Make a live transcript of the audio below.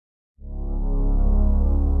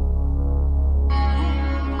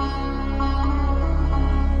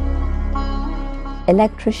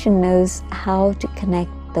electrician knows how to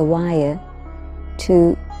connect the wire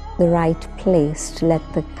to the right place to let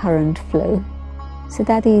the current flow. So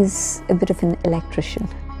Dadi's a bit of an electrician.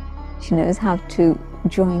 She knows how to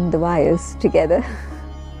join the wires together.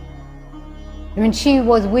 When she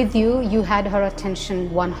was with you, you had her attention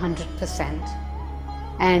 100%.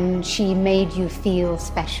 And she made you feel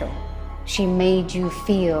special. She made you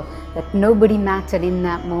feel that nobody mattered in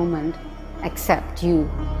that moment except you.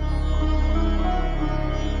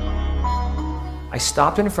 I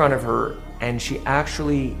stopped in front of her and she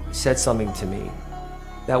actually said something to me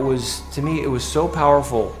that was, to me, it was so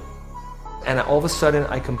powerful. And all of a sudden,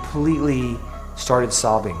 I completely started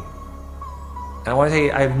sobbing. And I want to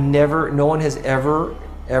tell you, no one has ever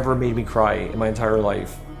made me cry in my entire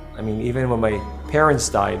life. I mean, even when my parents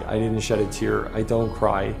died, I didn't shed a tear. I don't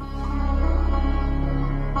cry.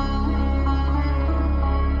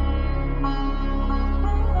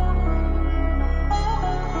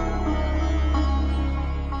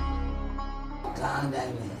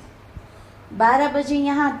 बारह बजे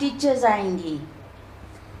यहाँ teachers आएंगी.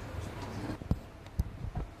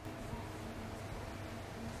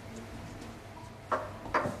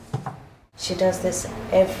 She does this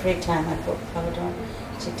every time I put powder on.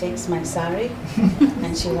 She takes my sari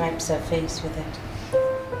and she wipes her face with it.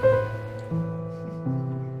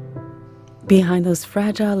 Behind those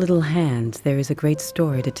fragile little hands, there is a great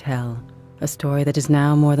story to tell. A story that is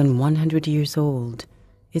now more than 100 years old.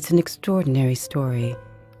 It's an extraordinary story.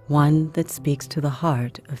 One that speaks to the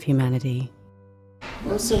heart of humanity.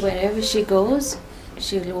 Also, wherever she goes,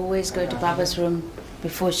 she'll always go to Baba's room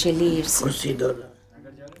before she leaves.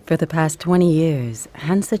 For the past 20 years,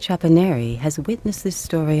 Hansa Chapaneri has witnessed this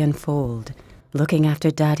story unfold, looking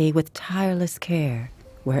after Dadi with tireless care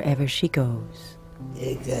wherever she goes.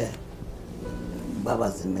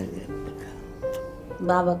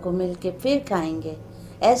 बाबा को मिलके फिर खाएंगे.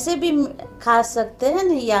 ऐसे भी खा सकते हैं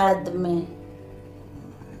ना याद में.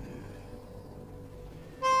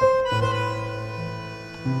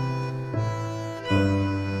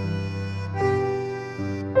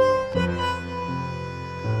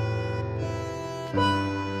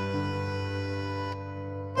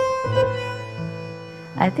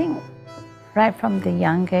 I think right from the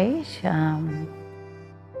young age,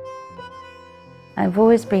 I've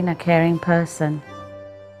always been a caring person,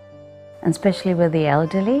 and especially with the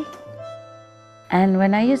elderly. And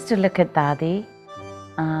when I used to look at Dadi,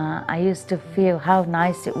 I used to feel how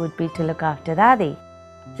nice it would be to look after Dadi.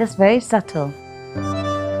 Just very subtle.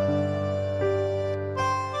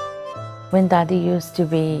 When Dadi used to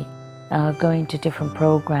be going to different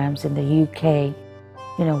programs in the UK,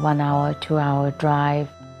 you know, 1 hour, 2 hour drive,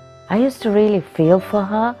 I used to really feel for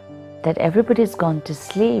her that everybody's gone to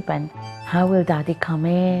sleep and how will Dadi come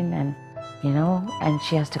in, and you know, and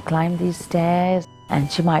she has to climb these stairs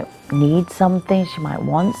and she might need something, she might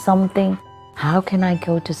want something. How can I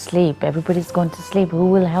go to sleep? Everybody's gone to sleep, who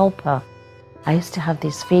will help her? I used to have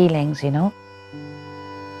these feelings, you know.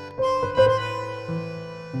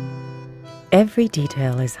 Every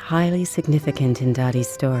detail is highly significant in Dadi's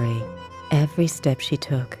story. Every step she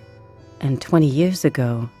took. And 20 years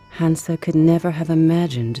ago, Hansa could never have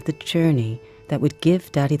imagined the journey that would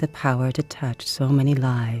give Dadi the power to touch so many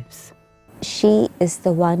lives. She is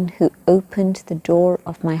the one who opened the door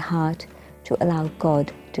of my heart to allow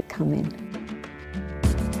God to come in.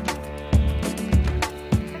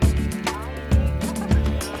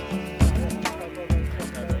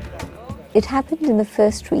 It happened in the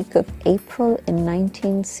first week of April in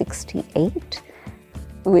 1968.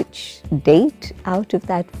 Which date out of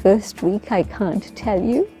that first week I can't tell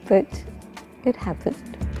you, but it happened.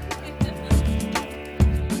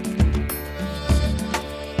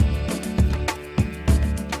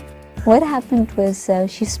 What happened was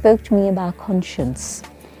she spoke to me about conscience,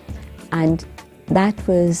 and that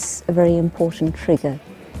was a very important trigger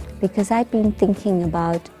because I'd been thinking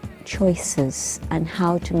about choices and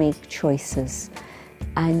how to make choices,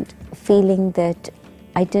 and feeling that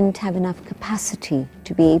I didn't have enough capacity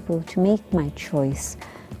to be able to make my choice.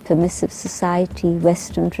 Permissive society,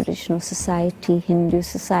 Western traditional society, Hindu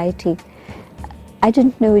society, I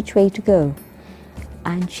didn't know which way to go.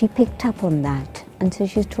 And she picked up on that, and so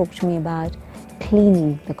she talked to me about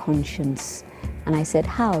cleaning the conscience. And I said,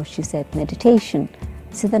 how? She said, meditation.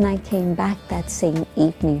 So then I came back that same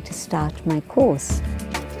evening to start my course.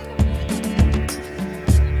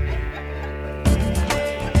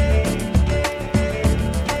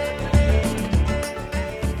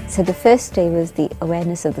 So the first day was the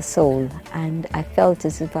awareness of the soul, and I felt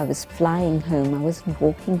as if I was flying home, I wasn't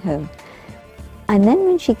walking home. And then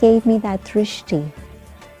when she gave me that drishti,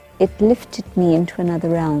 it lifted me into another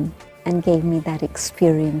realm. and gave me that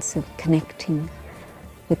experience of connecting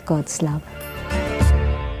with God's love.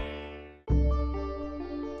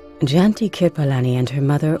 Janti Kirpalani and her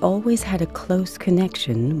mother always had a close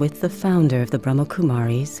connection with the founder of the Brahma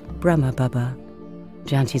Kumaris, Brahma Baba.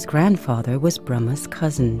 Janti's grandfather was Brahma's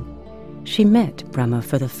cousin. She met Brahma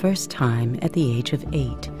for the first time at the age of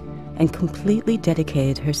 8 and completely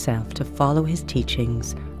dedicated herself to follow his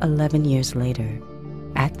teachings 11 years later,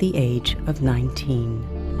 at the age of 19.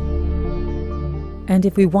 And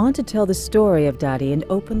if we want to tell the story of Dadi and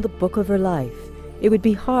open the book of her life, it would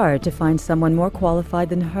be hard to find someone more qualified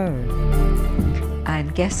than her.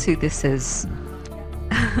 And guess who this is?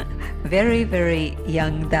 Very, very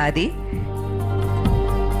young Dadi.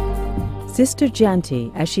 Sister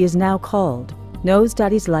Janti, as she is now called, knows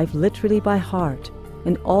Dadi's life literally by heart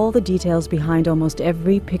and all the details behind almost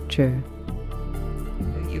every picture.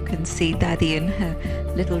 You can see Dadi in her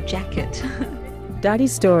little jacket.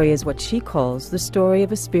 Dadi's story is what she calls the story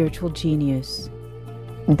of a spiritual genius.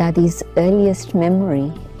 Dadi's earliest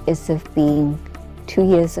memory is of being 2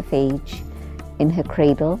 years of age in her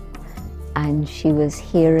cradle, and she was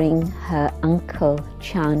hearing her uncle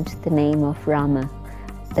chant the name of Rama,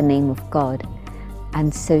 the name of God.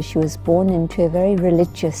 And so she was born into a very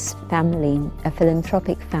religious family, a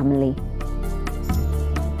philanthropic family.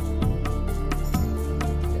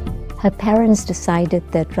 Her parents decided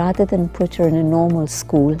that rather than put her in a normal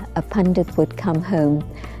school, a pundit would come home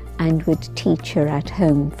and would teach her at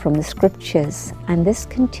home from the scriptures, and this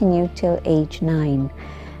continued till age 9.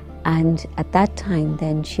 And at that time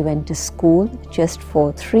then she went to school just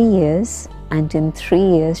for 3 years, and in 3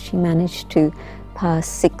 years she managed to pass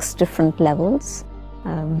 6 different levels.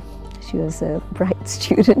 She was a bright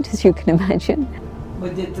student, as you can imagine.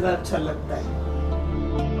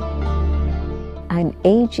 And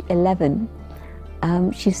age 11,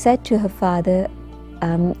 she said to her father,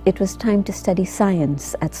 it was time to study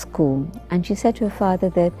science at school, and she said to her father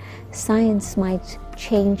that science might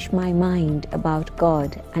change my mind about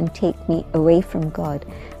God and take me away from God,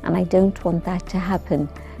 and I don't want that to happen.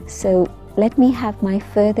 So let me have my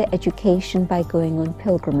further education by going on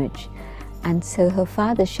pilgrimage. And so her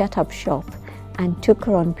father shut up shop and took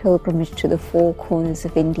her on pilgrimage to the 4 corners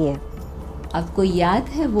of India. आपको याद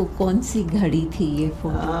है वो कौन सी घड़ी थी ये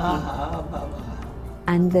photo?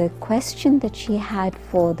 And the question that she had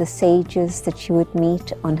for the sages that she would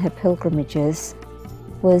meet on her pilgrimages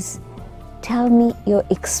was, tell me your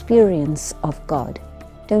experience of God.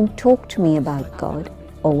 Don't talk to me about God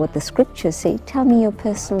or what the scriptures say, tell me your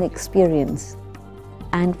personal experience.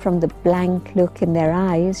 And from the blank look in their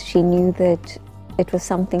eyes, she knew that it was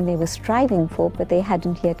something they were striving for, but they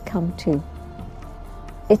hadn't yet come to.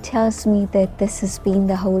 It tells me that this has been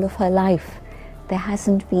the whole of her life. There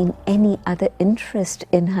hasn't been any other interest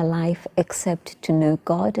in her life except to know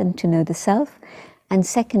God and to know the self, and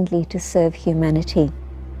secondly, to serve humanity.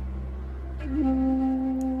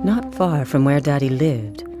 Not far from where Dadi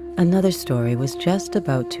lived, another story was just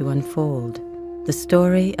about to unfold. The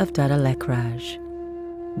story of Dada Lekraj.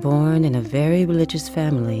 Born in a very religious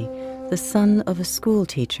family, the son of a school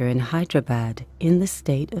teacher in Hyderabad in the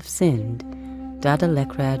state of Sindh, Dada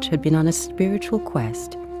Lekraj had been on a spiritual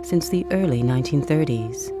quest since the early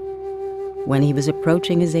 1930s. When he was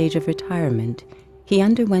approaching his age of retirement, he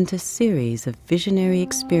underwent a series of visionary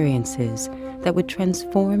experiences that would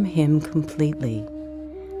transform him completely.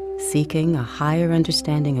 Seeking a higher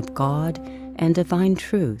understanding of God and divine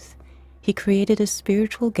truth, he created a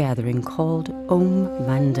spiritual gathering called Om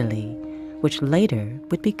Mandali, which later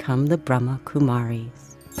would become the Brahma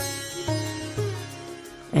Kumaris.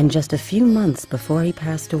 And just a few months before he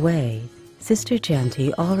passed away, Sister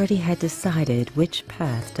Janti already had decided which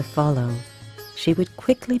path to follow. She would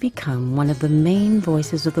quickly become one of the main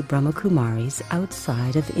voices of the Brahma Kumaris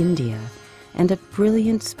outside of India, and a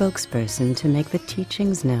brilliant spokesperson to make the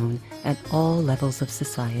teachings known at all levels of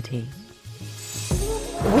society.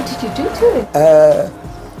 What did you do to it?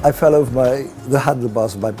 I fell over the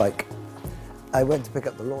handlebars of my bike. I went to pick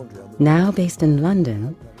up the laundry. Now based in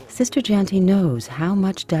London, Sister Janti knows how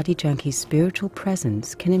much Dadi Janki's spiritual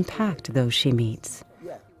presence can impact those she meets.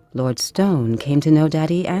 Lord Stone came to know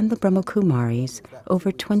Dadi and the Brahma Kumaris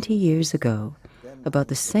over 20 years ago, about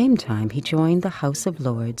the same time he joined the House of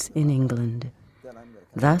Lords in England.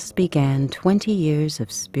 Thus began 20 years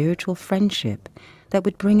of spiritual friendship that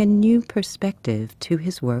would bring a new perspective to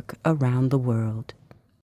his work around the world.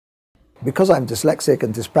 Because I'm dyslexic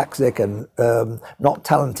and dyspraxic and not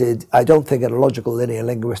talented, I don't think in a logical, linear,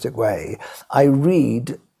 linguistic way. I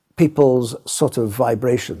read people's sort of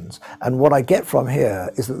vibrations, and what I get from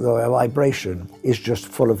here is that the vibration is just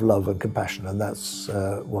full of love and compassion, and that's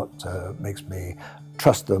what makes me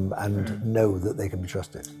trust them and know that they can be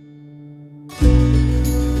trusted.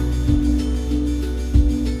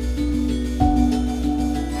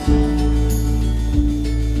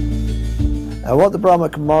 Now, what the Brahma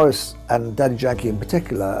Kumaris and Dadi Janki in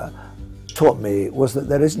particular taught me was that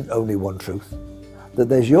there isn't only one truth, that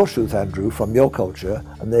there's your truth, Andrew, from your culture,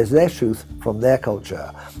 and there's their truth from their culture,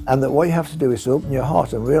 and that what you have to do is to open your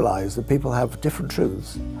heart and realize that people have different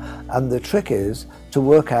truths. And the trick is to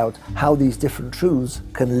work out how these different truths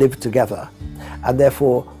can live together. And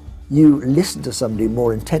therefore, you listen to somebody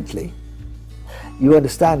more intently. You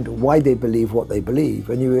understand why they believe what they believe,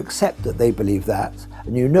 and you accept that they believe that,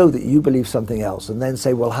 and you know that you believe something else, and then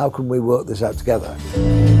say, well, how can we work this out together?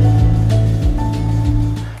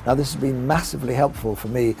 Now, this has been massively helpful for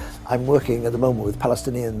me. I'm working at the moment with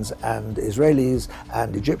Palestinians and Israelis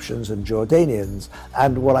and Egyptians and Jordanians,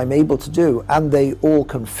 and what I'm able to do, and they all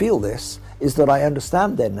can feel this, is that I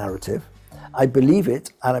understand their narrative. I believe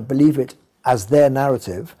it, and I believe it as their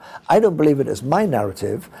narrative. I don't believe it as my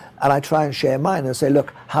narrative, and I try and share mine and say,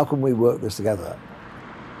 look, how can we work this together?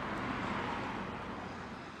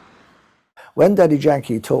 When Dadi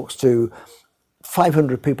Janki talks to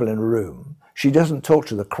 500 people in a room, she doesn't talk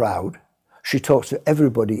to the crowd, she talks to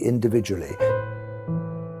everybody individually.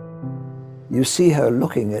 You see her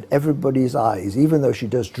looking at everybody's eyes, even though she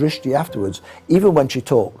does drishti afterwards. Even when she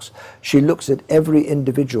talks, she looks at every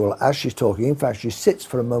individual as she's talking. In fact, she sits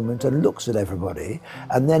for a moment and looks at everybody,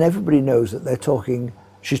 and then everybody knows that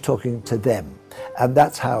she's talking to them. And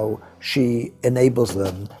that's how she enables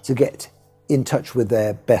them to get in touch with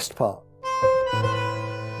their best part.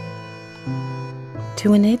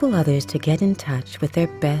 To enable others to get in touch with their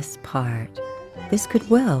best part, this could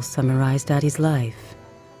well summarize Dadi's life.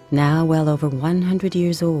 Now well over 100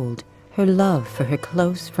 years old, her love for her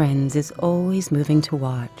close friends is always moving to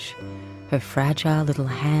watch. Her fragile little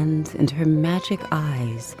hands and her magic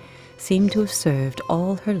eyes seem to have served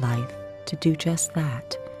all her life to do just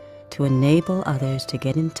that, to enable others to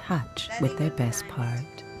get in touch with their best part.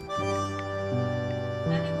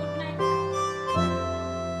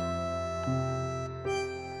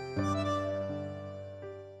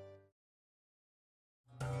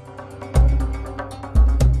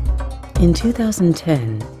 In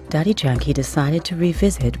 2010, Dadi Janki decided to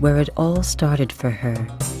revisit where it all started for her.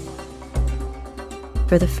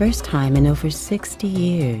 For the first time in over 60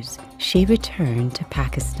 years, she returned to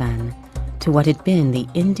Pakistan, to what had been the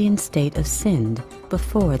Indian state of Sindh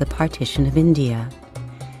before the partition of India.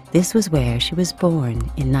 This was where she was born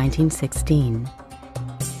in 1916.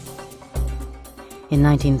 In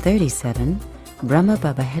 1937, Brahma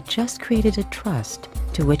Baba had just created a trust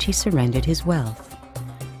to which he surrendered his wealth.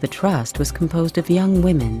 The trust was composed of young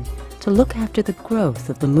women to look after the growth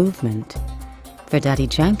of the movement. For Dadi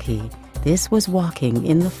Janki, this was walking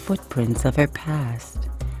in the footprints of her past,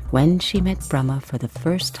 when she met Brahma for the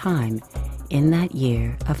first time in that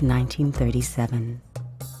year of 1937.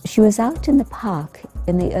 She was out in the park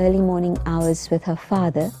in the early morning hours with her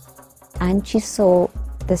father, and she saw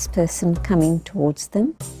this person coming towards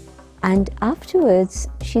them. And afterwards,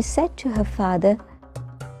 she said to her father,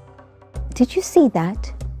 "Did you see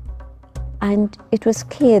that?" And it was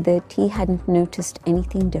clear that he hadn't noticed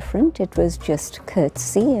anything different. It was just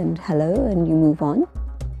courtesy and hello, and you move on.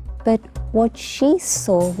 But what she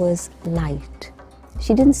saw was light.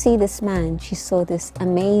 She didn't see this man, she saw this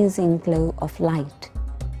amazing glow of light.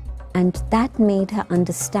 And that made her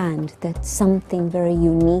understand that something very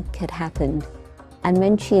unique had happened. And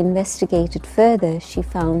when she investigated further, she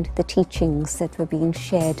found the teachings that were being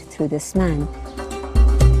shared through this man.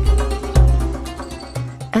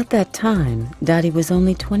 At that time, Dadi was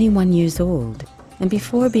only 21 years old, and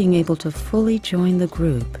before being able to fully join the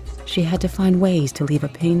group, she had to find ways to leave a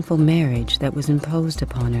painful marriage that was imposed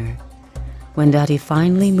upon her. When Dadi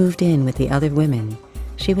finally moved in with the other women,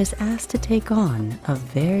 she was asked to take on a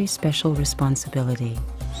very special responsibility.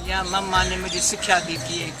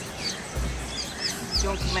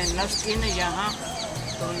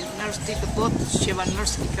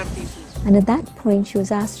 And at that point, she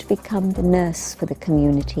was asked to become the nurse for the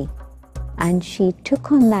community. And she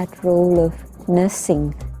took on that role of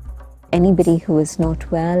nursing anybody who was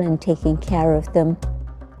not well and taking care of them,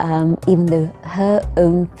 even though her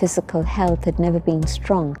own physical health had never been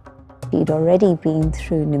strong. She'd already been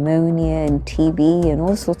through pneumonia and TB and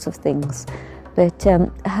all sorts of things. But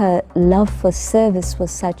her love for service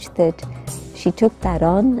was such that she took that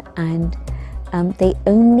on, and they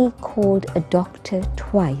only called a doctor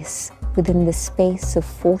twice within the space of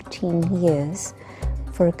 14 years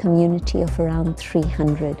for a community of around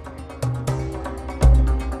 300.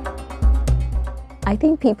 I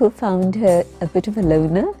think people found her a bit of a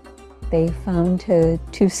loner, They found her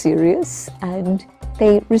too serious, and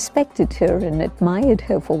they respected her and admired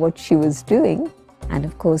her for what she was doing. And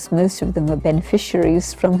of course, most of them were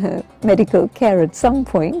beneficiaries from her medical care at some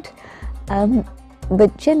point.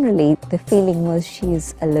 But generally, the feeling was she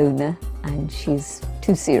is a loner and she's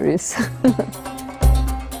too serious.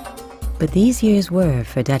 But these years were,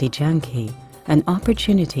 for Dadi Janki, an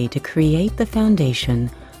opportunity to create the foundation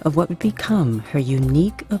of what would become her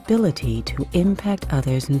unique ability to impact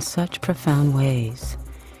others in such profound ways.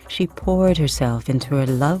 She poured herself into her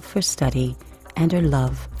love for study and her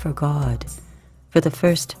love for God. For the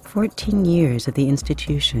first 14 years of the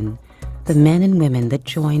institution, the men and women that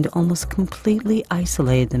joined almost completely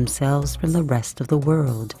isolated themselves from the rest of the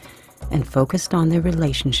world and focused on their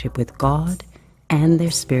relationship with God and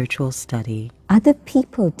their spiritual study. Other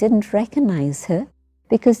people didn't recognize her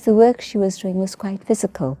because the work she was doing was quite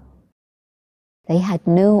physical. They had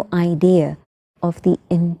no idea of the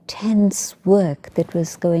intense work that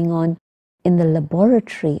was going on in the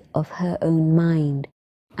laboratory of her own mind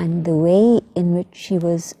and the way in which she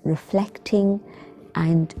was reflecting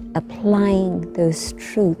and applying those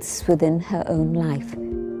truths within her own life.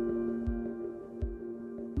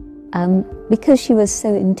 Because she was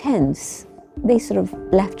so intense, they sort of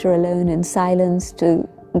left her alone in silence to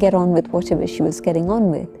get on with whatever she was getting on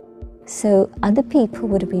with. So other people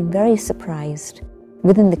would have been very surprised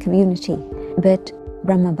within the community, but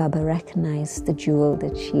Brahma Baba recognized the jewel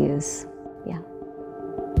that she is. Yeah.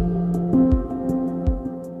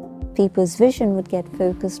 People's vision would get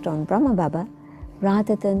focused on Brahma Baba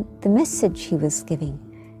rather than the message he was giving.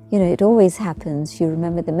 You know, it always happens, you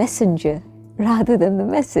remember the messenger rather than the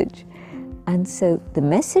message. And so the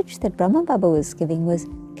message that Brahma Baba was giving was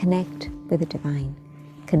connect with the divine,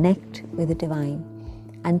 connect with the divine.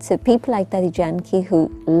 And so people like Dadi Janki, who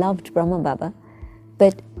loved Brahma Baba,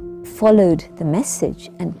 but followed the message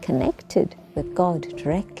and connected with God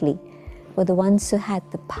directly, were the ones who had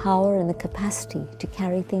the power and the capacity to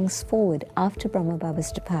carry things forward after Brahma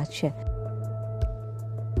Baba's departure.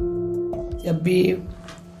 जब भी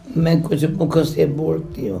मैं कुछ मुख से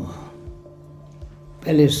बोलती हूँ,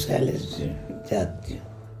 पहले silence से जाती हूँ,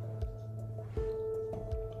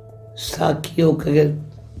 साखियों को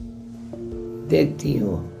देखती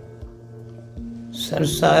हूँ,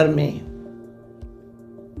 संसार में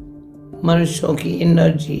मनुष्यों की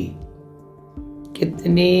एनर्जी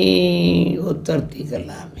कितनी उतरती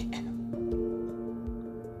कला में,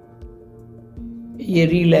 ये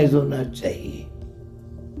रियलाइज होना चाहिए।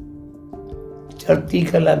 चढ़ती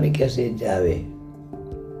कला में कैसे जावे,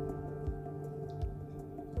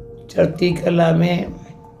 चढ़ती कला में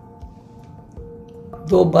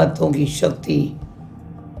दो बातों की शक्ति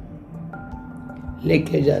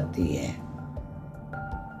लेके जाती है,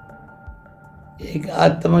 एक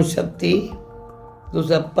आत्म शक्ति,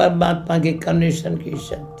 दूसरा परमात्मा के कनेक्शन की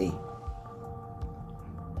शक्ति,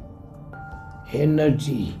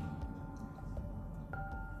 एनर्जी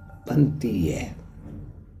बनती है।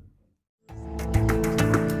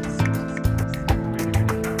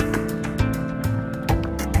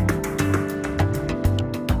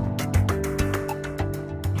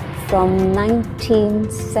 From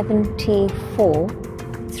 1974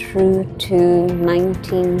 through to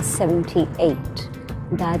 1978,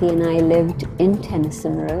 Dadi and I lived in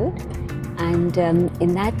Tennyson Road, and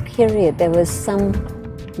in that period there was some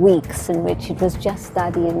weeks in which it was just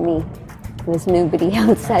Dadi and me. There was nobody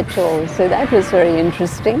else at all, so that was very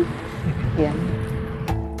interesting. Yeah.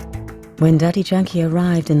 When Dadi Janki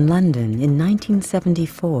arrived in London in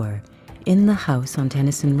 1974, in the house on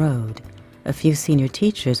Tennyson Road, a few senior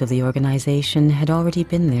teachers of the organization had already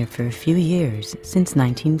been there for a few years, since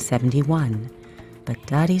 1971. But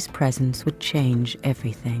Dadi's presence would change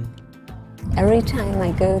everything. Every time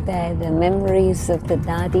I go there, the memories of the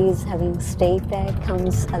Dadis having stayed there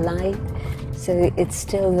comes alive. So it's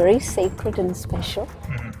still very sacred and special.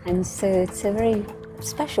 And so it's a very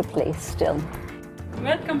special place still.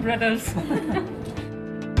 Welcome, brothers.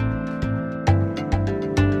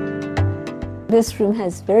 This room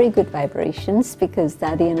has very good vibrations because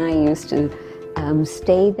Dadi and I used to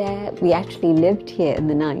stay there. We actually lived here in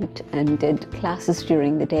the night and did classes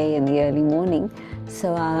during the day in the early morning.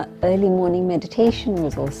 So our early morning meditation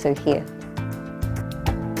was also here.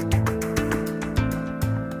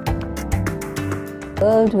 The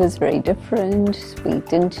world was very different. We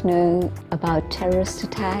didn't know about terrorist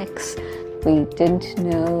attacks. We didn't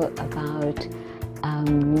know about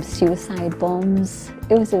suicide bombs.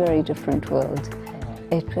 It was a very different world.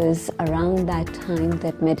 It was around that time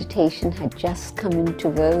that meditation had just come into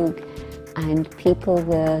vogue and people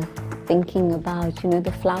were thinking about, you know,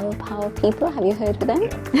 the flower power people. Have you heard of them?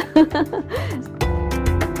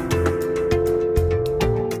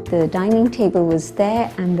 The dining table was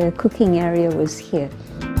there and the cooking area was here.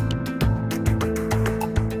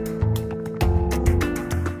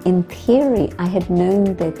 In theory, I had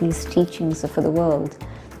known that these teachings are for the world,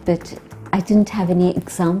 but I didn't have any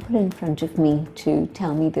example in front of me to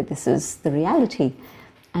tell me that this is the reality.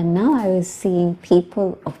 And now I was seeing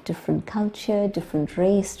people of different culture, different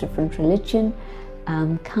race, different religion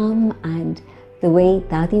come, and the way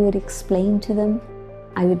Dadi would explain to them.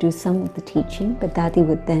 I would do some of the teaching, but Dadi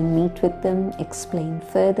would then meet with them, explain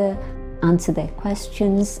further, answer their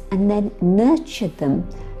questions, and then nurture them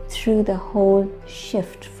through the whole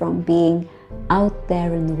shift from being out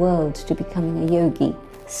there in the world to becoming a yogi.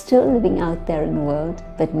 Still living out there in the world,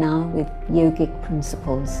 but now with yogic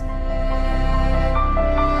principles.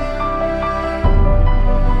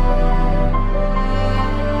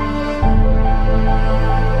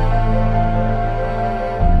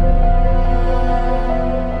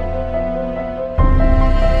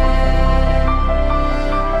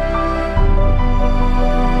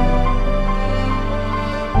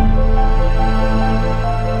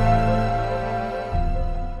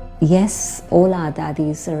 Yes, all our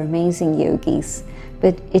Dadis are amazing yogis,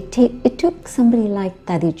 but it took somebody like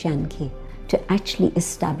Dadi Janki to actually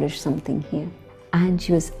establish something here. And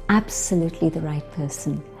she was absolutely the right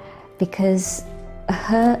person, because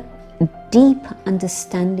her deep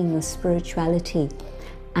understanding of spirituality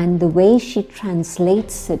and the way she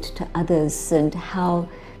translates it to others and how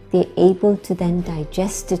they're able to then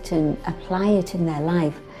digest it and apply it in their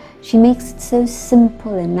life. She makes it so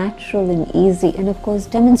simple and natural and easy, and of course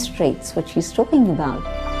demonstrates what she's talking about.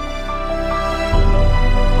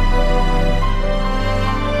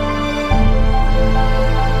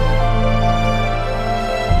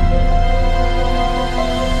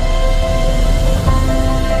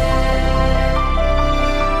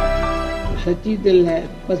 सच्ची दिल है,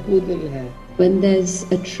 मजबूत दिल है. When there's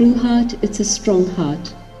a true heart, it's a strong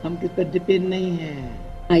heart. हम किस पर depend नहीं हैं.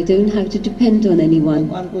 I don't have to depend on anyone.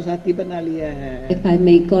 भगवान को साथी बना लिया है. If I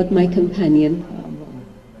make God my companion.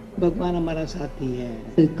 भगवान हमारा साथी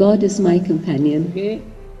है. So God is my companion. Okay?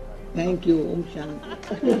 Thank you. Om Shanti.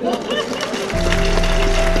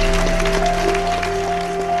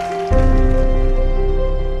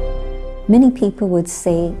 Many people would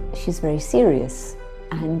say she's very serious.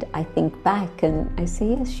 And I think back and I say,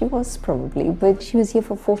 yes, she was probably, but she was here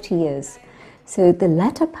for 40 years. So the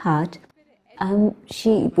latter part,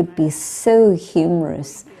 she would be so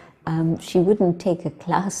humorous. She wouldn't take a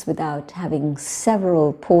class without having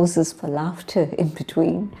several pauses for laughter in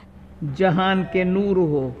between. जहान के नूर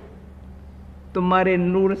हो, तुम्हारे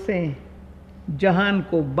नूर से जहान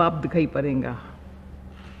को बाप दिखाई पड़ेगा.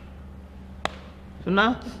 सुना?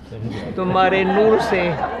 तुम्हारे नूर से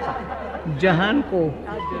जहान को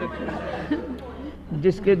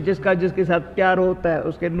जिसके साथ प्यार होता है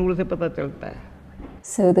उसके नूर से पता चलता है.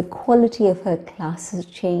 So the quality of her classes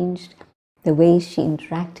changed, the way she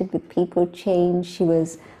interacted with people changed. She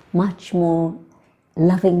was much more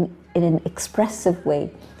loving in an expressive way,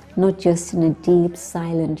 not just in a deep,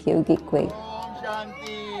 silent, yogic way.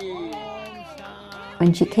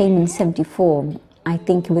 When she came in '74, I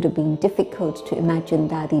think it would have been difficult to imagine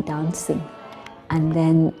Dadi dancing. And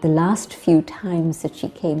then the last few times that she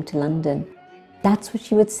came to London, that's what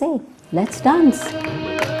she would say, let's dance.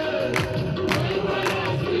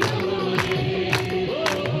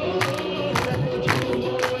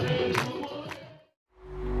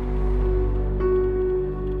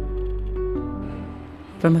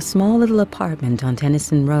 From a small little apartment on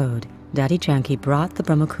Tennyson Road, Dadi Janki brought the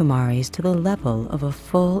Brahmakumaris to the level of a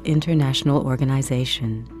full international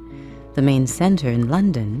organization. The main center in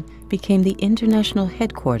London became the international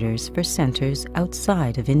headquarters for centers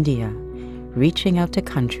outside of India, reaching out to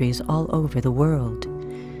countries all over the world.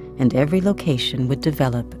 And every location would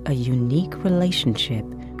develop a unique relationship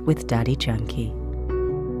with Dadi Janki.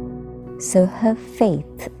 So her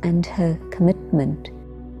faith and her commitment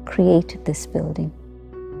created this building.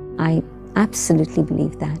 I absolutely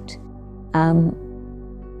believe that.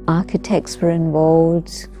 Architects were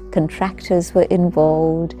involved, contractors were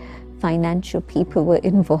involved, financial people were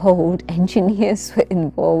involved, engineers were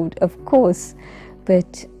involved, of course,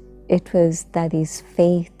 but it was Dadi's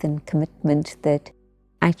faith and commitment that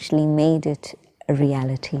actually made it a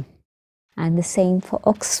reality. And the same for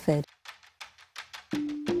Oxford.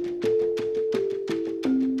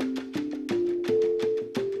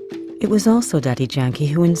 It was also Dadi Janki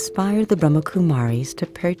who inspired the Brahmakumaris to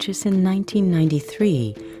purchase in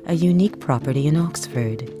 1993 a unique property in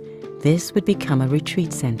Oxford. This would become a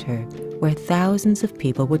retreat center where thousands of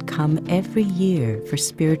people would come every year for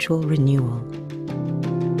spiritual renewal.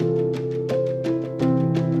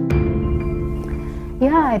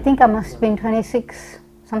 Yeah, I think I must have been 26,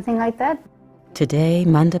 something like that. Today,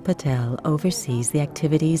 Manda Patel oversees the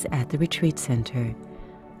activities at the retreat center.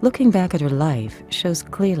 Looking back at her life shows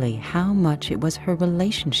clearly how much it was her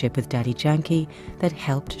relationship with Dadi Janki that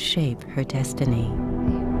helped shape her destiny.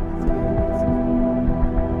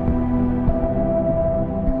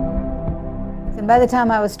 And by the time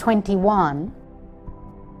I was 21,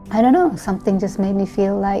 I don't know, something just made me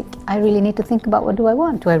feel like I really need to think about what do I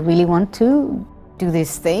want. Do I really want to do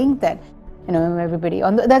this thing that, you know, everybody...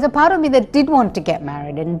 There's a part of me that did want to get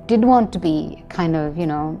married and did want to be kind of, you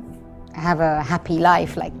know, have a happy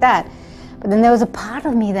life like that. But then there was a part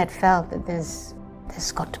of me that felt that there's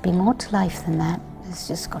got to be more to life than that. There's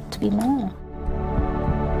just got to be more.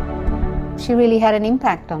 She really had an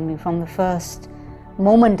impact on me from the first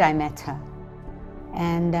moment I met her.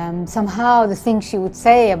 And somehow the things she would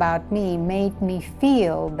say about me made me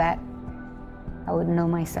feel that I would know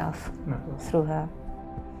myself through her.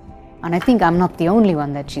 And I think I'm not the only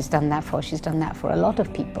one that she's done that for. She's done that for a lot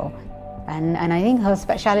of people. And I think her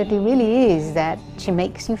speciality really is that she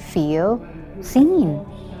makes you feel seen.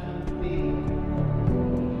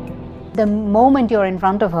 The moment you're in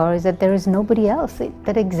front of her is that there is nobody else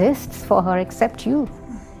that exists for her except you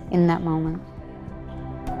in that moment.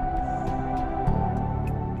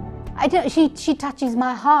 She touches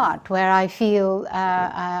my heart where I feel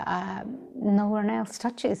no one else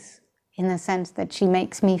touches, in the sense that she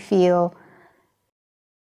makes me feel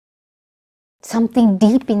something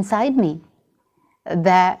deep inside me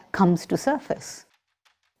that comes to surface.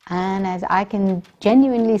 And as I can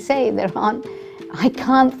genuinely say, I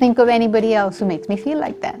can't think of anybody else who makes me feel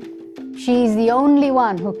like that. She's the only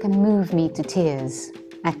one who can move me to tears,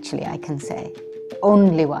 actually, I can say.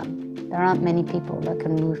 Only one. There aren't many people that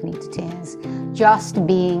can move me to tears, just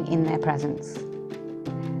being in their presence.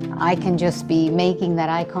 I can just be making that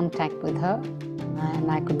eye contact with her,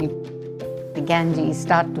 and I could be the Ganges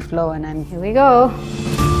start to flow, and here we go.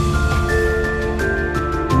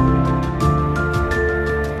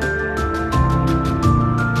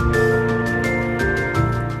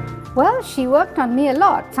 Well, she worked on me a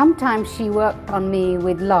lot. Sometimes she worked on me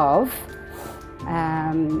with love,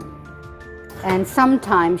 and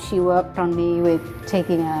sometimes she worked on me with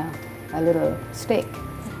taking a little stick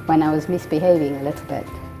when I was misbehaving a little bit.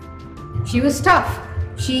 She was tough.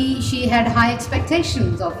 She had high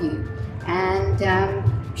expectations of you. And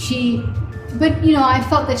but you know, I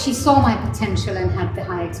felt that she saw my potential and had the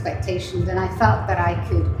high expectations, and I felt that I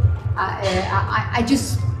could, I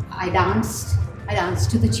danced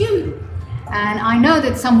to the tune. And I know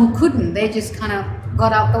that some who couldn't, they just kind of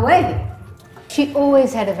got out the way. She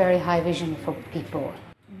always had a very high vision for people.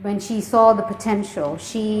 When she saw the potential,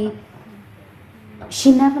 she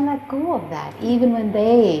never let go of that, even when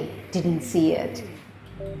they didn't see it.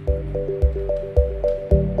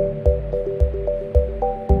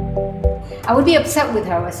 I would be upset with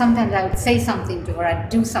her, or sometimes I would say something to her, I'd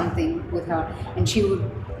do something with her, and she would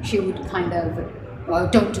kind of, well,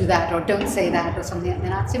 don't do that, or don't say that, or something, and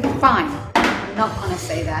then I'd say, fine, I'm not going to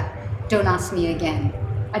say that, don't ask me again.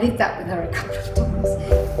 I did that with her a couple of times.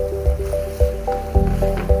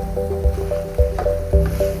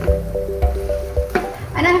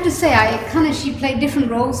 And I have to say, she played different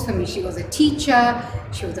roles for me. She was a teacher,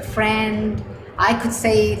 she was a friend. I could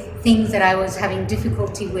say things that I was having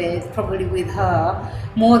difficulty with, probably with her,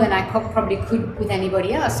 more than I probably could with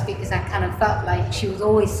anybody else, because I kind of felt like she was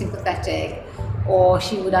always sympathetic, or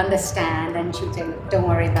she would understand, and she would say, don't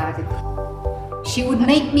worry about it. She would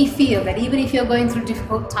make me feel that even if you're going through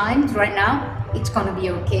difficult times right now, it's going to be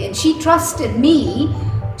okay. And she trusted me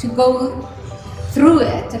to go through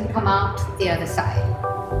it and come out the other side.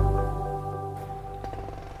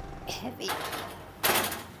 Heavy.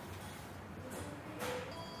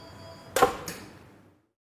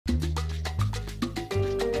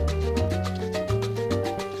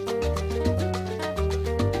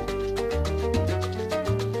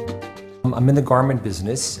 I'm in the garment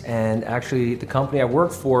business, and actually the company I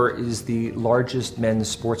work for is the largest men's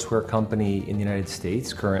sportswear company in the United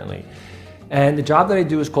States currently. And the job that I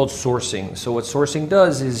do is called sourcing. So what sourcing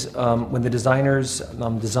does is when the designers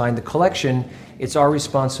design the collection, it's our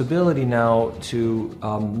responsibility now to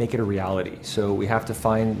make it a reality. So we have to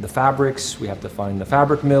find the fabrics, we have to find the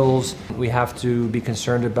fabric mills, we have to be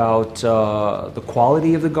concerned about the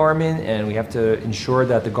quality of the garment, and we have to ensure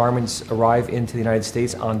that the garments arrive into the United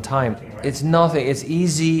States on time. It's nothing, it's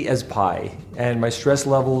easy as pie, and my stress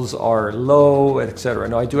levels are low, etc.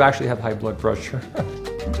 No, I do actually have high blood pressure.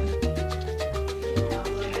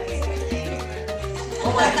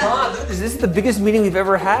 Oh my God, this is the biggest meeting we've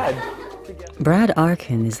ever had. Brad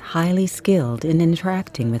Arkin is highly skilled in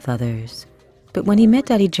interacting with others. But when he met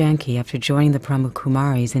Dadi Janki after joining the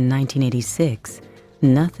Brahmakumaris in 1986,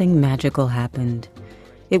 nothing magical happened.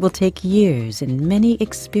 It will take years and many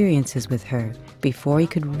experiences with her before he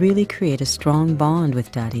could really create a strong bond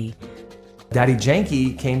with Dadi. Dadi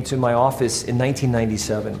Janki came to my office in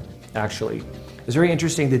 1997, actually. It was very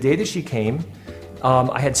interesting. The day that she came,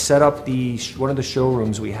 I had set up one of the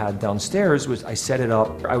showrooms we had downstairs. I set it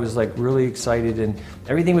up. I was like really excited and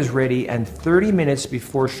everything was ready. And 30 minutes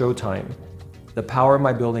before showtime, the power in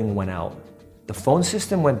my building went out. The phone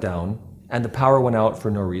system went down and the power went out for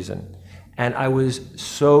no reason. And I was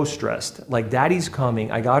so stressed. Like, Daddy's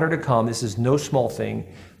coming. I got her to come. This is no small thing.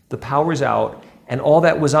 The power's out. And all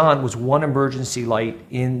that was on was one emergency light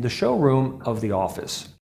in the showroom of the office.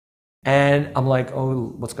 And I'm like,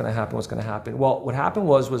 oh, what's going to happen? What's going to happen? Well, what happened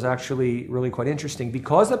was actually really quite interesting.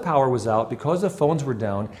 Because the power was out, because the phones were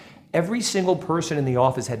down, every single person in the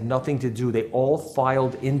office had nothing to do. They all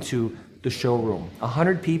filed into the showroom,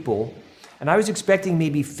 100 people. And I was expecting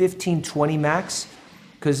maybe 15, 20 max,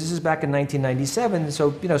 because this is back in 1997.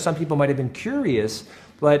 So, some people might have been curious,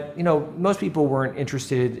 but, most people weren't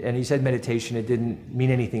interested. And he said meditation, it didn't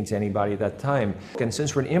mean anything to anybody at that time. And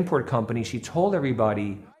since we're an import company, she told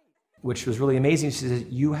everybody, which was really amazing. She said,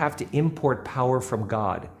 you have to import power from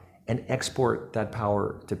God and export that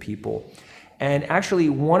power to people. And actually,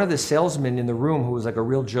 one of the salesmen in the room, who was like a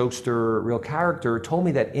real jokester, real character, told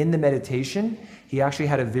me that in the meditation, he actually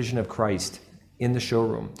had a vision of Christ in the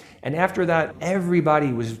showroom. And after that,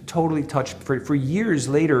 everybody was totally touched. For years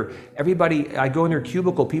later, everybody, I go in their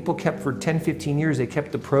cubicle, people kept for 10, 15 years, they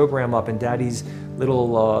kept the program up, and Daddy's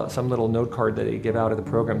little, some little note card that they give out of the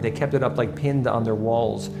program, they kept it up like pinned on their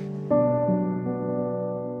walls.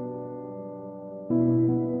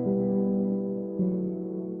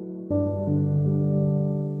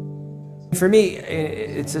 For me,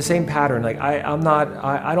 it's the same pattern. Like,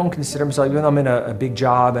 I don't consider myself, even though I'm in a big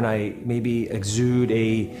job and I maybe exude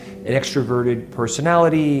an extroverted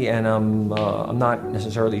personality, and I'm not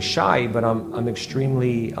necessarily shy, but I'm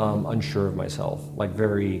extremely unsure of myself, like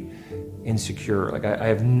very insecure. Like,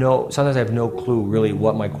 sometimes I have no clue really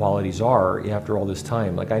what my qualities are after all this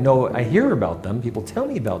time. Like, I hear about them, people tell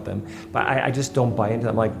me about them, but I just don't buy into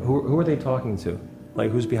them. Like, who are they talking to? Like,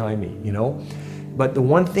 who's behind me, But the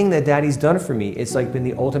one thing that Daddy's done for me, it's like been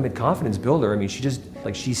the ultimate confidence builder. I mean,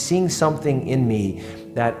 she's seeing something in me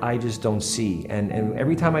that I just don't see. And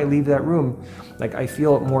every time I leave that room, like, I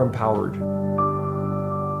feel more empowered.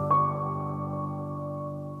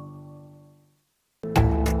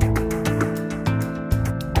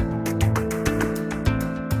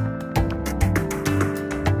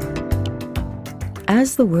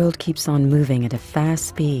 As the world keeps on moving at a fast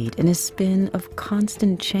speed in a spin of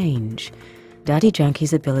constant change, Dadi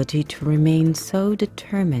Janki's ability to remain so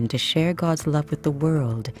determined to share God's love with the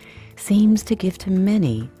world seems to give to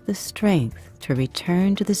many the strength to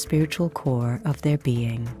return to the spiritual core of their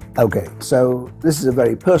being. Okay, so this is a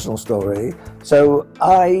very personal story. So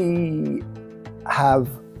I have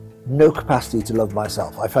no capacity to love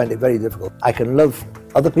myself. I find it very difficult. I can love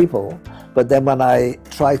other people, but then when I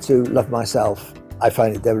try to love myself, I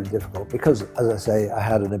find it very difficult because, as I say, I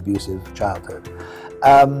had an abusive childhood.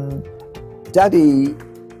 Dadi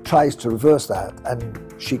tries to reverse that,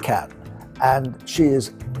 and she can. And she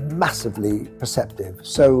is massively perceptive.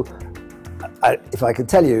 So, if I can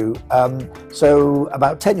tell you, so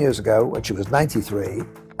about 10 years ago, when she was 93,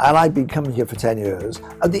 and I'd been coming here for 10 years,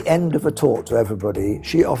 at the end of a talk to everybody,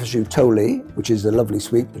 she offers you toli, which is a lovely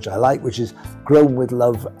sweet, which I like, which is grown with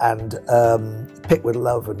love and picked with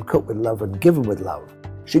love and cooked with love and given with love.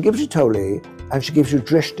 She gives you toli, and she gives you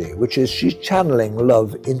drishti, which is she's channeling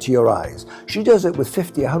love into your eyes. She does it with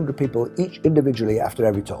 50, 100 people, each individually after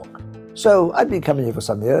every talk. So I'd been coming here for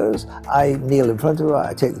some years. I kneel in front of her,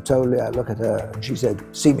 I take the toli, I look at her, and she said,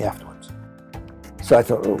 see me afterwards. So I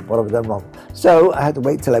thought, oh, what have I done wrong? So I had to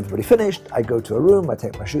wait till everybody finished. I go to a room, I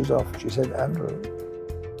take my shoes off. She said, Andrew,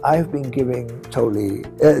 I've been giving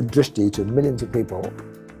drishti to millions of people,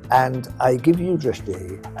 and I give you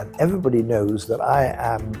drishti, and everybody knows that I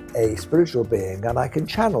am a spiritual being and I can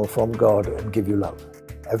channel from God and give you love.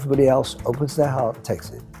 Everybody else opens their heart and takes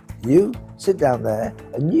it. You sit down there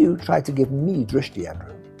and you try to give me drishti,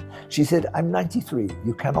 Andrew. She said, I'm 93,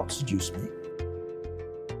 you cannot seduce me.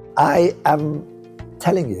 I am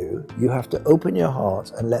telling you, you have to open your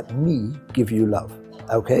heart and let me give you love,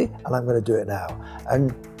 okay? And I'm going to do it now.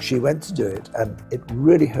 And she went to do it, and it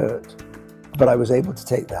really hurt. But I was able to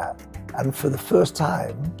take that. And for the first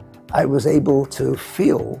time, I was able to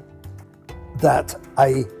feel that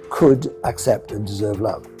I could accept and deserve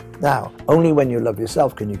love. Now, only when you love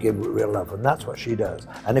yourself can you give real love, and that's what she does.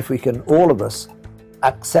 And if we can, all of us,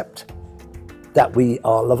 accept that we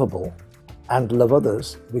are lovable and love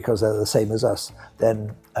others because they're the same as us,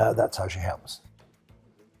 then that's how she helps.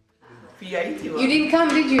 You didn't come,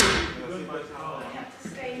 did you?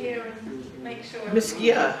 Stay here and make sure. Miss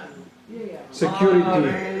Kia. Security.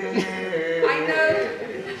 I know.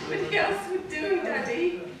 What else would do,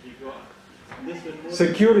 Daddy?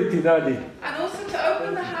 Security, Daddy. And also to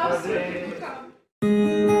open the house when people come.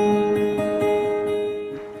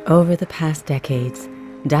 Over the past decades,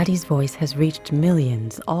 Dadi's voice has reached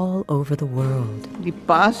millions all over the world. The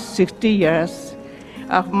past 60 years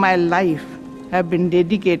of my life have been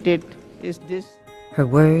dedicated is this. Her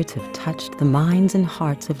words have touched the minds and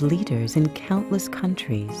hearts of leaders in countless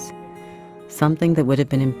countries. Something that would have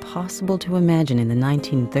been impossible to imagine in the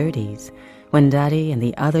 1930s, when Dadi and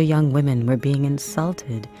the other young women were being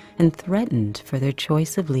insulted and threatened for their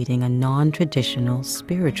choice of leading a non-traditional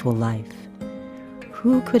spiritual life.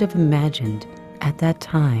 Who could have imagined at that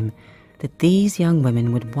time that these young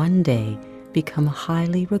women would one day become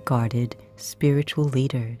highly regarded spiritual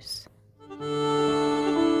leaders?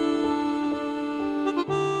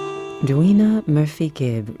 Dweena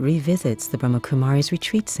Murphy-Gibb revisits the Brahmakumari's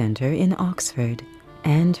retreat center in Oxford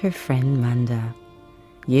and her friend Manda.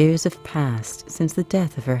 Years have passed since the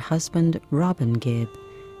death of her husband Robin Gibb,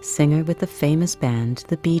 singer with the famous band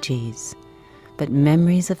the Bee Gees. But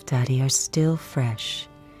memories of Dadi are still fresh.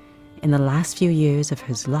 In the last few years of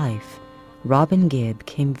his life, Robin Gibb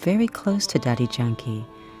came very close to Dadi Janki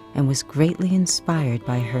and was greatly inspired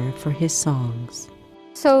by her for his songs.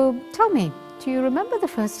 So tell me, do you remember the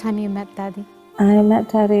first time you met Dadi? I met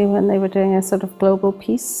Dadi when they were doing a sort of global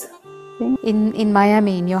peace thing. In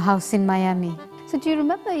Miami, in your house in Miami. So do you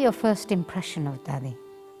remember your first impression of Dadi?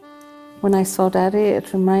 When I saw Dadi,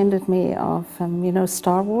 it reminded me of, you know,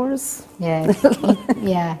 Star Wars. Yeah.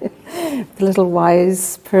 Yeah. The little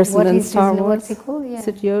wise person in Star Wars. What's he called? Yeah. Is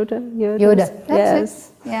it Yoda? Yoda. That's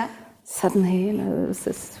it. Yeah. Suddenly, you know, there was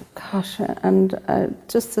this, gosh, and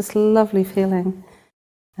just this lovely feeling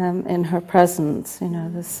in her presence, you know,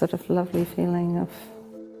 this sort of lovely feeling of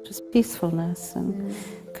just peacefulness and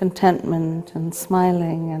contentment and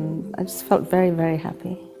smiling, and I just felt very, very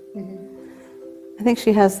happy. I think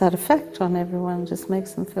she has that effect on everyone, just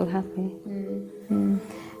makes them feel happy.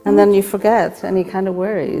 And then you forget any kind of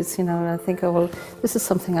worries, you know, and I think, oh, well, this is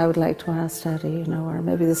something I would like to ask Dadi, you know, or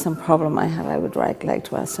maybe there's some problem I have I would like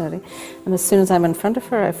to ask Dadi. And as soon as I'm in front of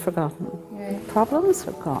her, I've forgotten. Problems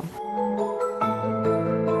are gone.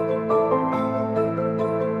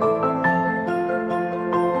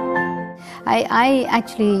 I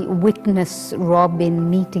actually witnessed Robin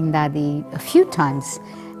meeting Dadi a few times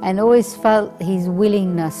and always felt his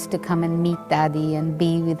willingness to come and meet Dadi and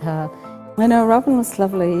be with her. I know Robin was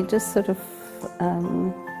lovely. He just sort of,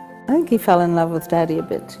 I think he fell in love with Dadi a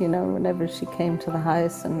bit, you know, whenever she came to the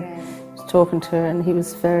house and was talking to her, and he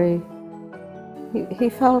was very, he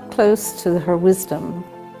felt close to her wisdom.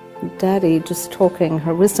 Dadi just talking,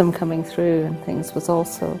 her wisdom coming through and things was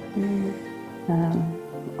also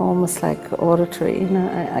almost like auditory, you know,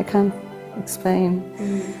 I can't explain.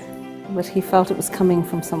 But he felt it was coming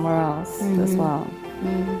from somewhere else as well.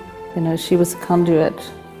 You know, she was a conduit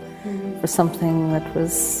for something that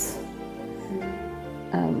was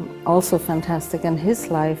also fantastic in his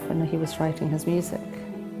life when he was writing his music.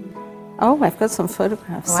 Oh, I've got some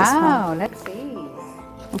photographs as well. Wow, let's see.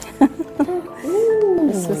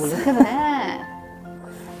 Ooh, look at that.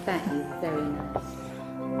 That is very nice.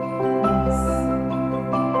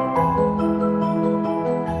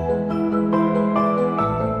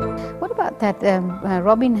 That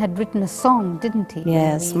Robin had written a song, didn't he?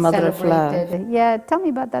 Yes, Mother of Love. Yeah, tell me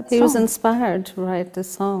about that song. He was inspired to write the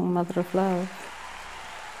song, Mother of Love.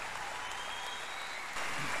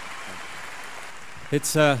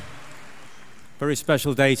 It's a very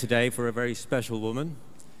special day today for a very special woman.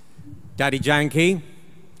 Dadi Janki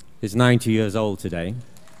is 90 years old today.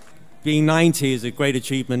 Being 90 is a great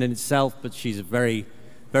achievement in itself, but she's a very,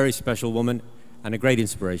 very special woman and a great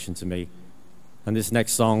inspiration to me. And this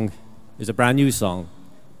next song is a brand new song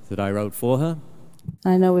that I wrote for her.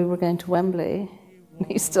 I know we were going to Wembley, and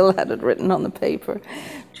he still had it written on the paper.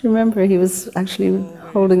 Do you remember he was actually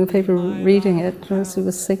holding the paper, reading it as he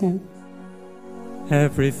was singing?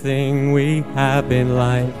 Everything we have in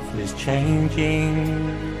life is changing.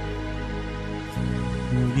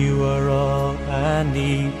 You are all I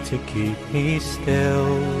need to keep me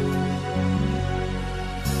still.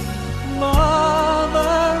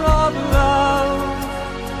 Mother of love,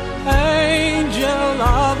 angel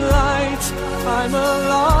of light, I'm a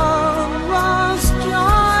long lost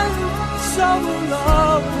child, so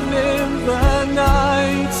alone in the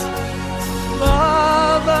night.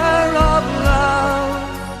 Mother of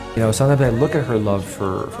love. You know, know, sometimes I look at her love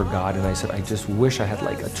for God and I said, I just wish I had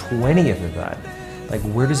like a 20th of that. Like,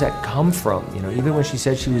 where does that come from? You know, even when she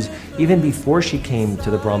said she was, even before she came to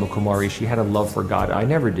the Brahma Kumari, she had a love for God. I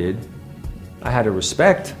never did. I had a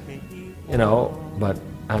respect, you know, but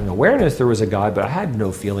I had an awareness there was a God, but I had no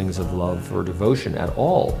feelings of love or devotion at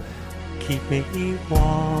all. Keep me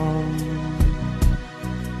warm,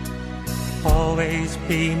 always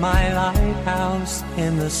be my lighthouse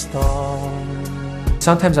in the storm.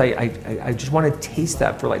 Sometimes I just want to taste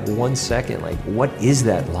that for like 1 second. Like, what is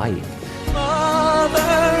that like?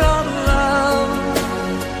 Mother of love,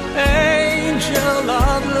 angel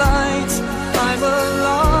of light, I'm a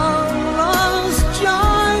long lost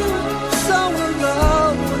child, so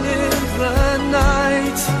alone in the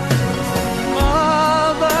night.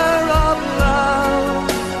 Mother of love,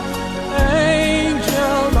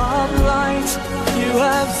 angel of light, you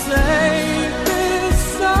have saved this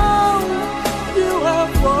soul, you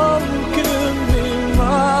have woken me,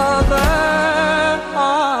 Mother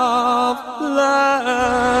of love.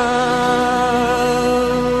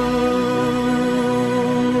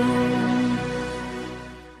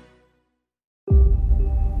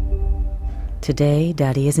 Today,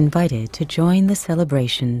 Dadi is invited to join the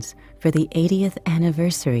celebrations for the 80th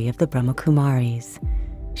anniversary of the Brahma Kumaris.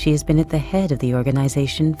 She has been at the head of the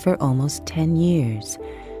organization for almost 10 years,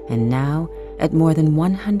 and now, at more than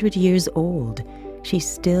 100 years old, she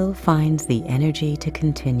still finds the energy to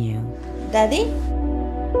continue. Dadi,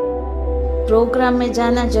 programme में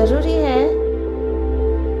जाना जरूरी है,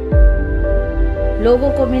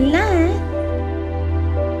 लोगों को मिलना है।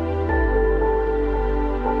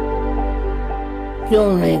 क्यों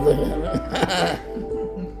नहीं गुजरना?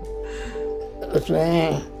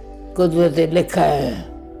 उसमें कुदरती लिखा है,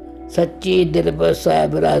 सच्ची दिल पर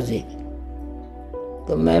साहिब राजी।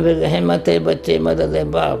 तो मैं भी हिम्मत बच्चे मदद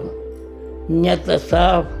बाप, नियत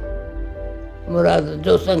साफ, मुराद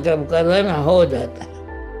जो संकल्प कर रहे ना हो जाता है।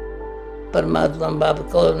 परमात्मा बाप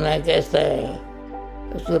कौन है, कैसा है,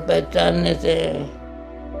 उसको पहचानने से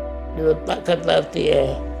जो ताकत आती है,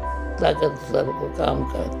 ताकत सबको काम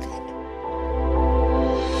करती है।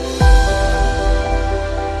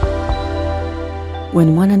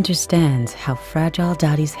 When one understands how fragile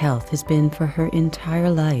Dadi's health has been for her entire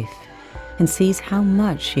life and sees how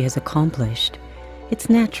much she has accomplished, it's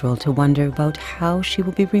natural to wonder about how she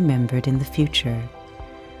will be remembered in the future.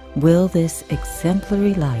 Will this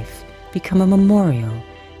exemplary life become a memorial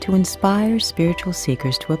to inspire spiritual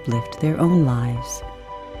seekers to uplift their own lives?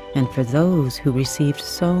 And for those who received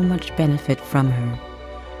so much benefit from her,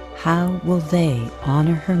 how will they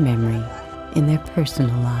honor her memory in their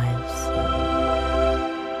personal lives?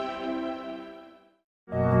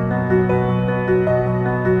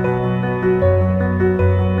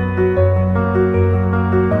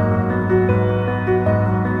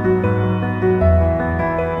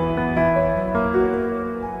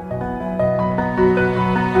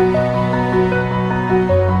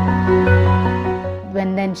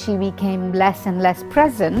 When then she became less and less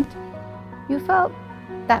present, you felt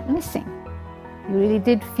that missing. You really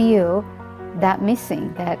did feel that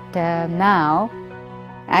missing, that now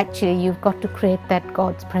actually you've got to create that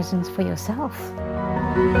God's presence for yourself.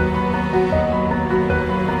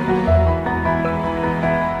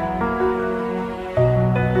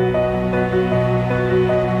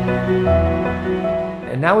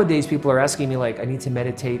 And nowadays people are asking me, like, I need to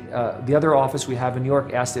meditate. The other office we have in New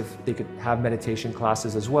York asked if they could have meditation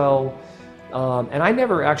classes as well. And I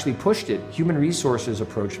never actually pushed it. Human Resources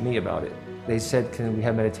approached me about it. They said, can we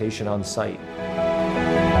have meditation on site?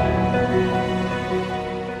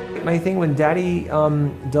 My thing, when Daddy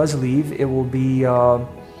does leave, it will be a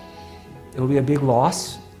big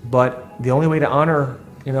loss. But the only way to honor,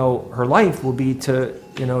 her life will be to,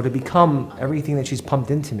 to become everything that she's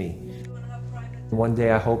pumped into me. One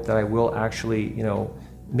day I hope that I will actually,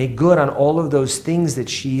 make good on all of those things that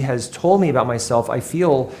she has told me about myself. I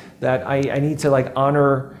feel that I need to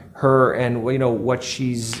honor her and what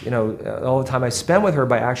she's, all the time I spend with her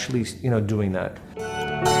by actually, doing that.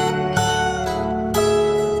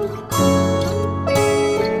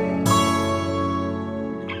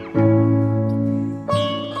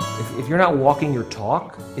 If you're not walking your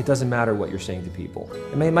talk, it doesn't matter what you're saying to people.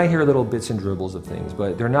 You might hear little bits and dribbles of things,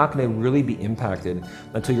 but they're not going to really be impacted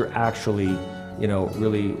until you're actually,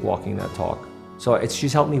 really walking that talk. So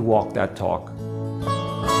she's helped me walk that talk.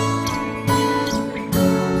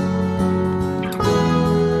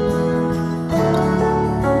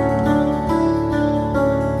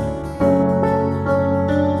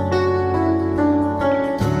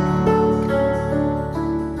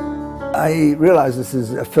 I I realise this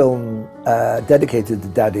is a film dedicated to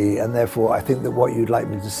Daddy, and therefore I think that what you'd like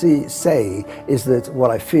me to say is that what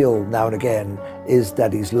I feel now and again is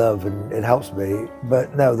Daddy's love, and it helps me.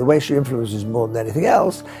 But no, the way she influences more than anything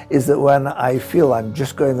else is that when I feel I'm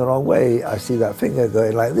just going the wrong way, I see that finger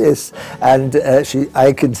going like this, and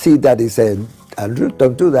I can see Daddy saying, "Andrew,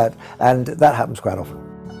 don't do that," and that happens quite often.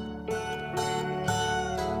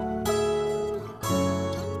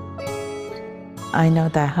 I know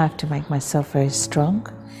that I have to make myself very strong,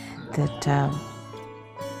 that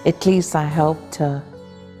at least I helped her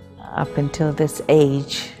up until this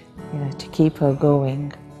age, to keep her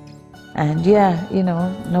going. And yeah,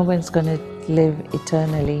 no one's going to live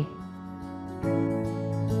eternally.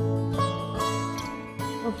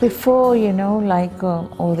 Before, like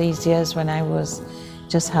all these years when I was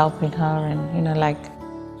just helping her, and it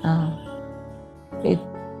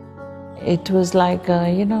was like,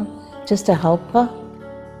 just a helper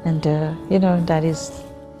and, Daddy's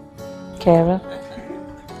carer.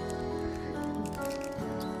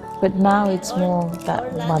 But now it's more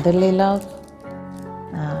that motherly love.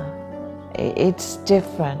 It's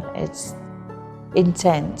different, it's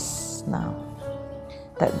intense now.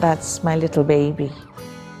 That's my little baby.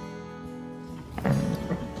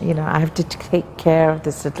 And, I have to take care of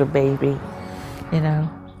this little baby,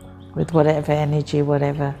 with whatever energy,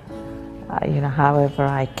 whatever, however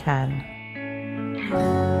I can.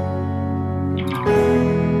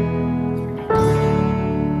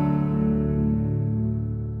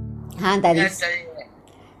 हाँ दादी,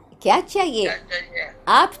 क्या चाहिए?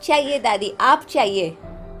 आप चाहिए दादी, आप चाहिए.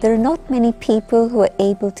 There are not many people who are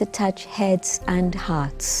able to touch heads and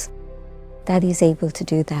hearts. Daddy's able to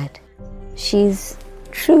do that. She's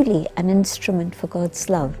truly an instrument for God's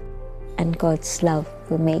love, and God's love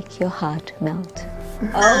will make your heart melt.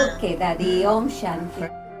 Okay, Daddy, Om Shanti.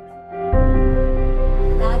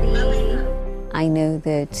 Daddy. I know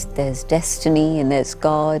that there's destiny and there's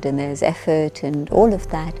God and there's effort and all of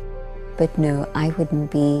that, but no, I wouldn't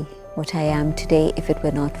be what I am today if it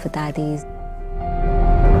were not for Daddy's.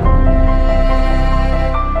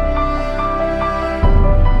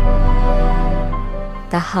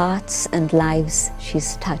 The hearts and lives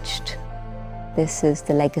she's touched, this is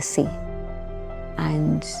the legacy.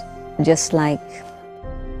 And just like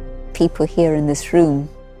people here in this room,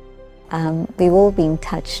 we've all been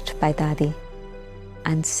touched by Dadi.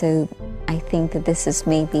 And so I think that this is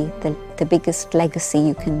maybe the biggest legacy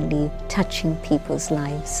you can leave, touching people's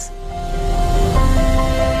lives.